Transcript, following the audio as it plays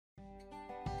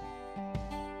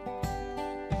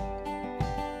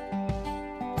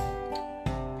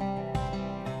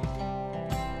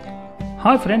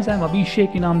Hi friends, I am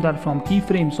Abhishek Inamdar from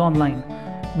Keyframes Online.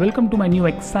 Welcome to my new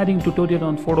exciting tutorial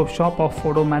on Photoshop of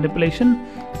photo manipulation.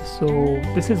 So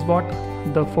this is what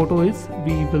the photo is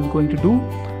we will going to do.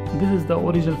 This is the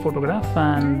original photograph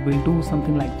and we'll do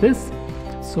something like this.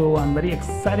 So I'm very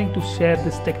excited to share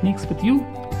these techniques with you.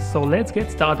 So let's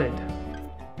get started.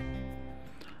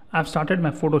 I've started my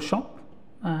Photoshop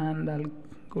and I'll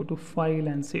go to file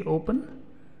and say open.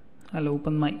 I'll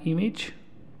open my image.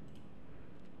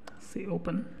 Say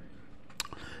open.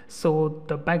 So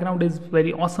the background is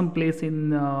very awesome place in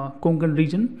Konkan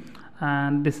region,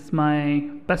 and this is my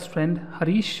best friend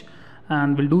Harish,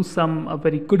 and we'll do some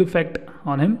very good effect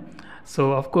on him.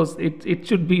 So of course it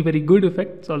should be very good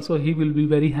effects also. He will be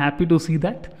very happy to see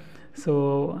that.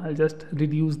 So I'll just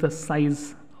reduce the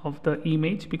size of the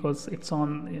image because it's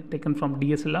on taken from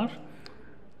DSLR.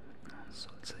 So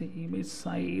let's say image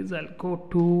size, I'll go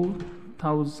to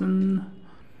 1000.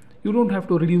 You don't have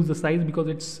to reduce the size because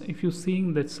it's, if you're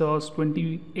seeing that says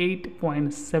 28.7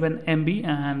 MB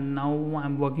and now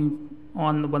I'm working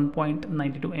on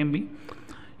 1.92 MB.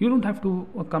 You don't have to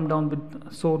come down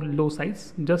with so low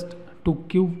size. Just to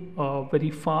give very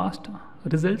fast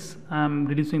results, I'm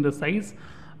reducing the size,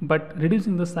 but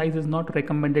reducing the size is not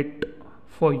recommended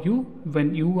for you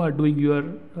when you are doing your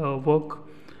work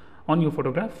on your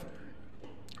photograph.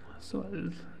 So I'll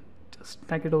just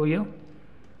tag it over here.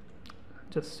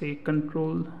 Just say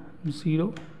control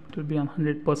 0, it will be on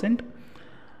 100%.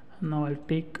 Now I'll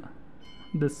take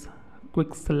this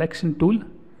quick selection tool.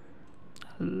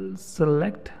 I'll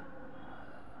select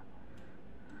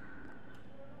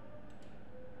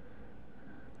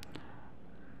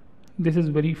this is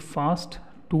very fast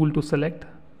tool to select.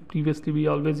 Previously we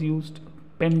always used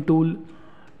pen tool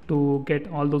to get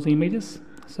all those images,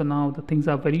 so now the things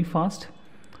are very fast.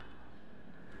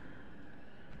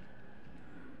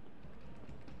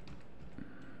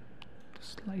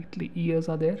 Slightly ears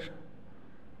are there.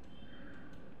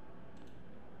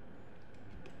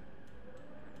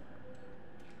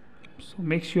 So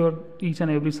make sure each and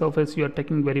every surface you are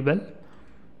taking very well.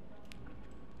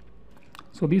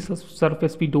 So this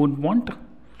surface we don't want.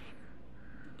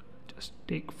 Just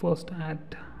take first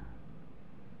add.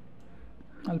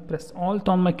 I'll press Alt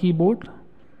on my keyboard,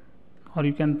 or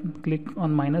you can click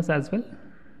on minus as well.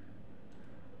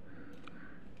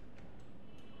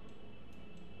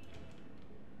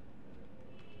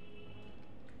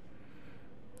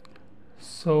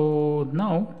 So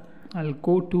now I'll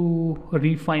go to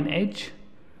refine edge,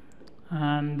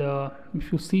 and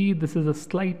if you see, this is a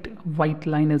slight white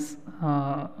line is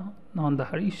on the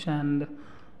Harish, and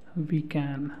we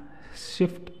can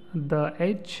shift the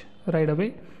edge right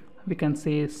away. We can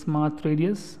say smart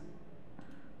radius,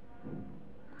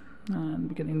 and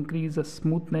we can increase the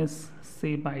smoothness,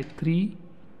 say by 3.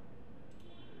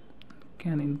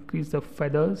 Can increase the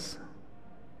feathers,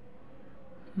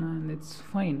 and it's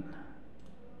fine.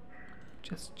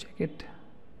 Just check it,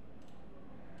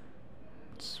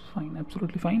 it's fine,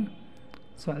 absolutely fine.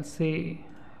 So I'll say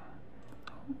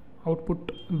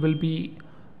output will be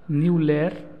new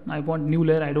layer. I want new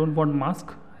layer, I don't want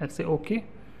mask. I'll say okay.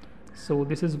 So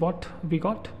this is what we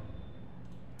got,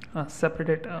 a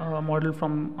separated model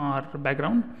from our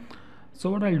background. So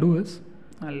what I'll do is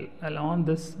I'll on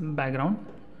this background,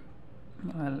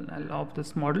 I'll off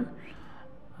this model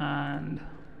and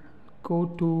go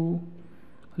to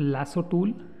lasso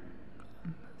tool,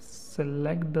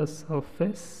 select the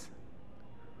surface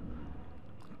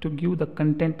to give the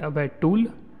content aware tool.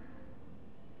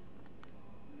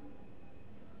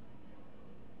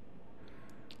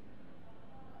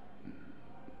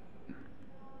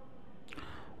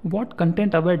 What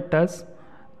content aware does,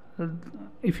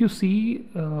 if you see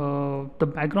the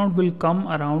background will come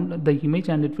around the image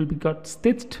and it will be got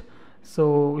stitched.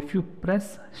 So if you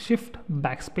press shift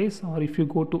backspace, or if you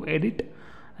go to edit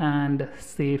and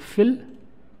say fill,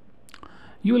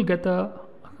 you will get a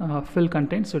fill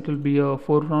content. So it will be a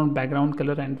foreground background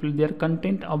color and will their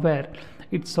content aware.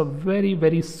 It's a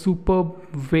very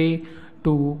superb way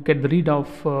to get rid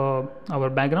of our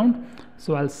background.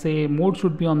 So I'll say mode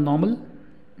should be on normal.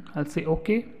 I'll say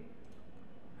okay.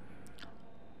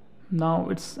 Now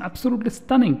it's absolutely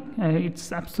stunning.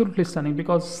 It's absolutely stunning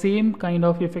because same kind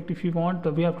of effect, if you want,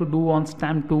 we have to do on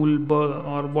stamp tool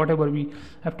or whatever, we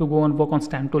have to go and work on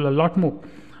stamp tool a lot more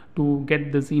to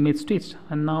get this image stitched.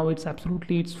 And now it's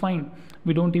absolutely, it's fine.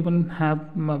 We don't even have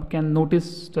can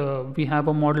notice we have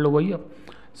a model over here.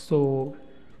 So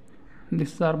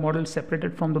this is our model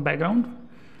separated from the background.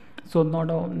 So now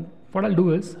what I'll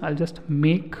do is I'll just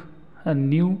make a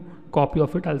new copy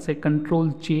of it. I'll say Control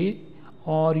J,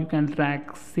 or you can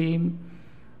drag same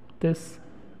this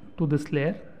to this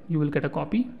layer, you will get a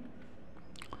copy.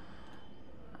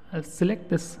 I'll select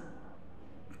this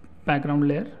background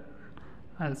layer.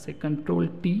 I'll say Control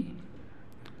T.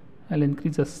 I'll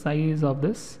increase the size of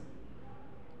this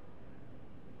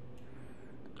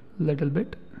little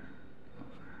bit.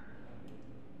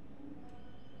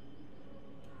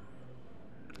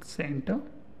 Say enter.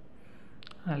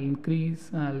 I'll increase,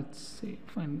 I'll say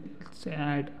fine, say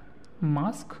add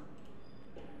mask,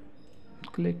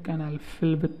 click, and I'll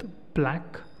fill with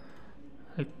black.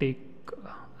 I'll take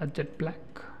a jet black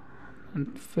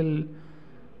and fill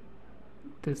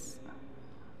this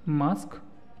mask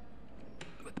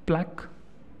with black,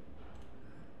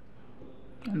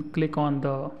 and click on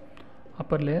the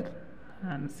upper layer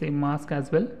and say mask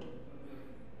as well.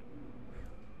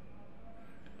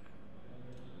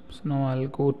 So now I'll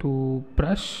go to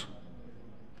brush,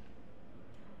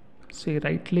 say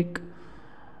right click,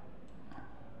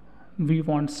 we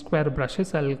want square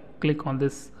brushes. I'll click on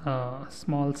this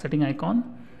small setting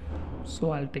icon,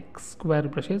 so I'll take square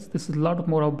brushes. This is a lot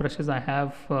more of brushes I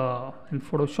have in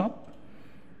Photoshop.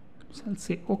 So I'll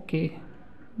say OK,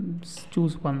 just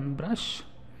choose one brush.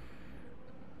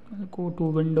 I'll go to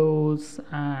Windows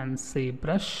and say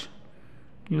brush.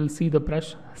 You will see the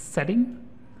brush setting.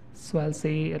 So I'll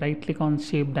say right click on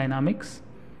shape dynamics.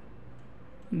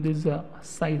 This is a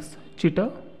size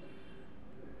jitter,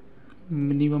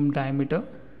 minimum diameter.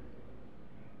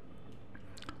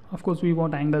 Of course we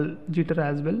want angle jitter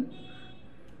as well.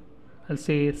 I'll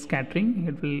say scattering.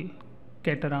 It will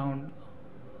get around,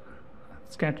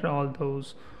 scatter all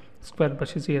those square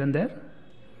brushes here and there,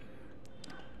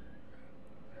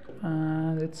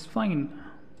 and it's fine.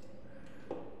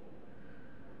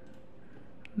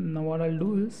 Now what I'll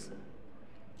do is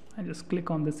I just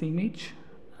click on this image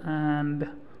and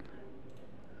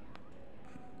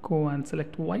go and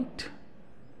select white,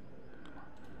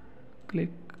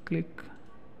 click, it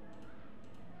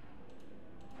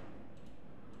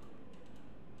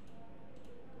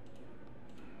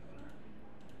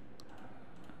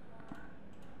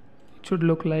should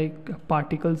look like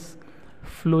particles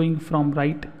flowing from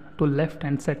right to left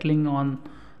and settling on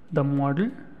the model.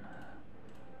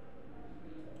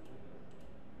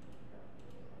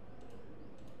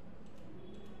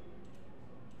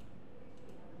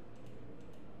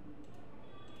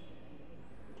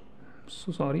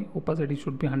 So sorry, opacity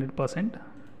should be 100%.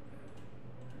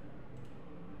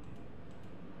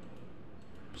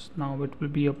 So now it will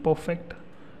be a perfect.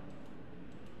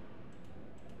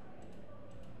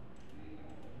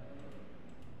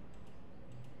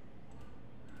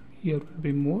 Here will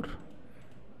be more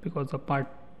because the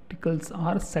particles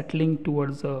are settling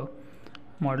towards the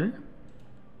model.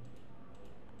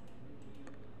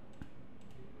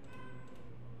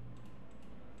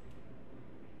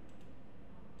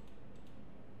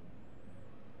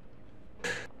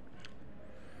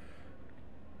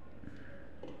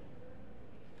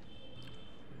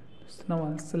 So now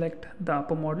I'll select the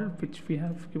upper model which we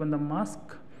have given the mask,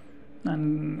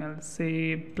 and I'll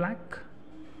say black.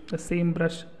 The same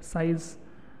brush size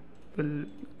will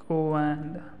go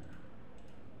and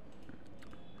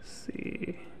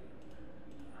say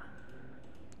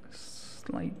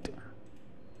slightly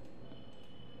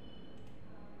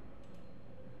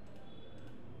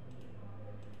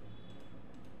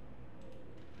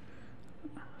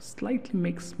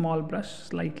make small brush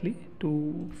slightly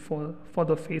to for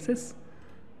the faces.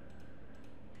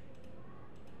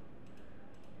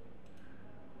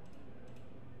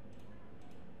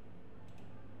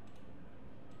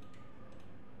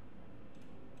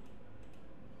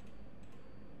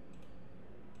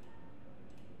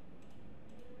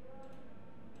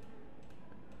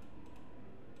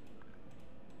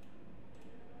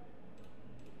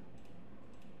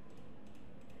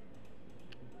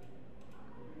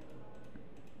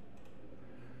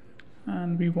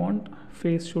 And we want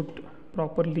face should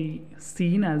properly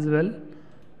seen as well,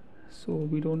 so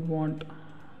we don't want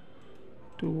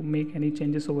to make any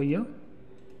changes over here,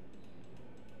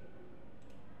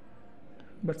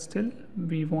 but still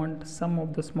we want some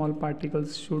of the small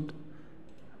particles should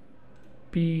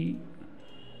be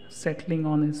settling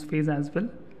on his face as well.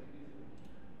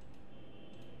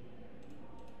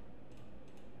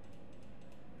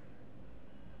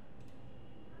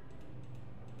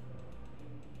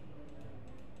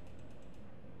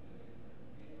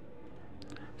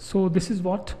 So this is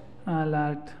what I'll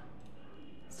add.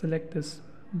 Select this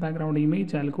background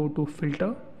image, I'll go to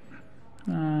filter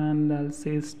and I'll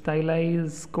say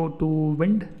stylize, go to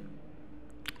wind.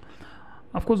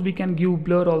 Of course we can give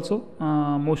blur also,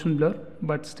 motion blur,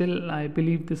 but still I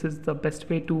believe this is the best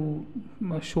way to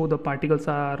show the particles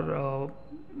are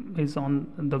is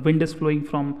on the wind is flowing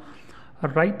from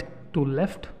right to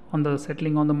left on the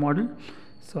settling on the model.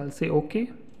 So I'll say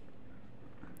OK.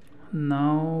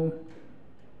 Now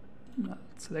I'll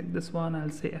select this one, I'll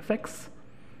say FX,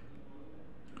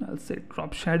 I'll say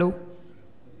drop shadow.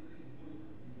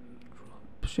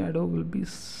 Shadow will be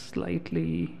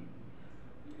slightly,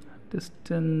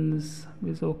 distance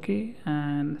is okay,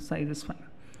 and size is fine.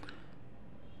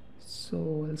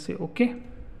 So I'll say OK.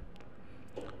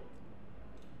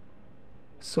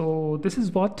 So this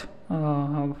is what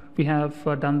we have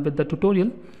done with the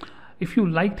tutorial. If you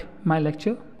liked my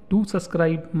lecture, do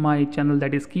subscribe my channel,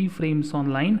 that is Keyframes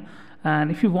Online,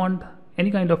 and if you want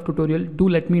any kind of tutorial, do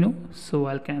let me know so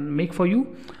I can make for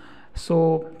you.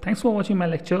 So thanks for watching my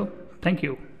lecture. Thank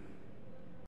you.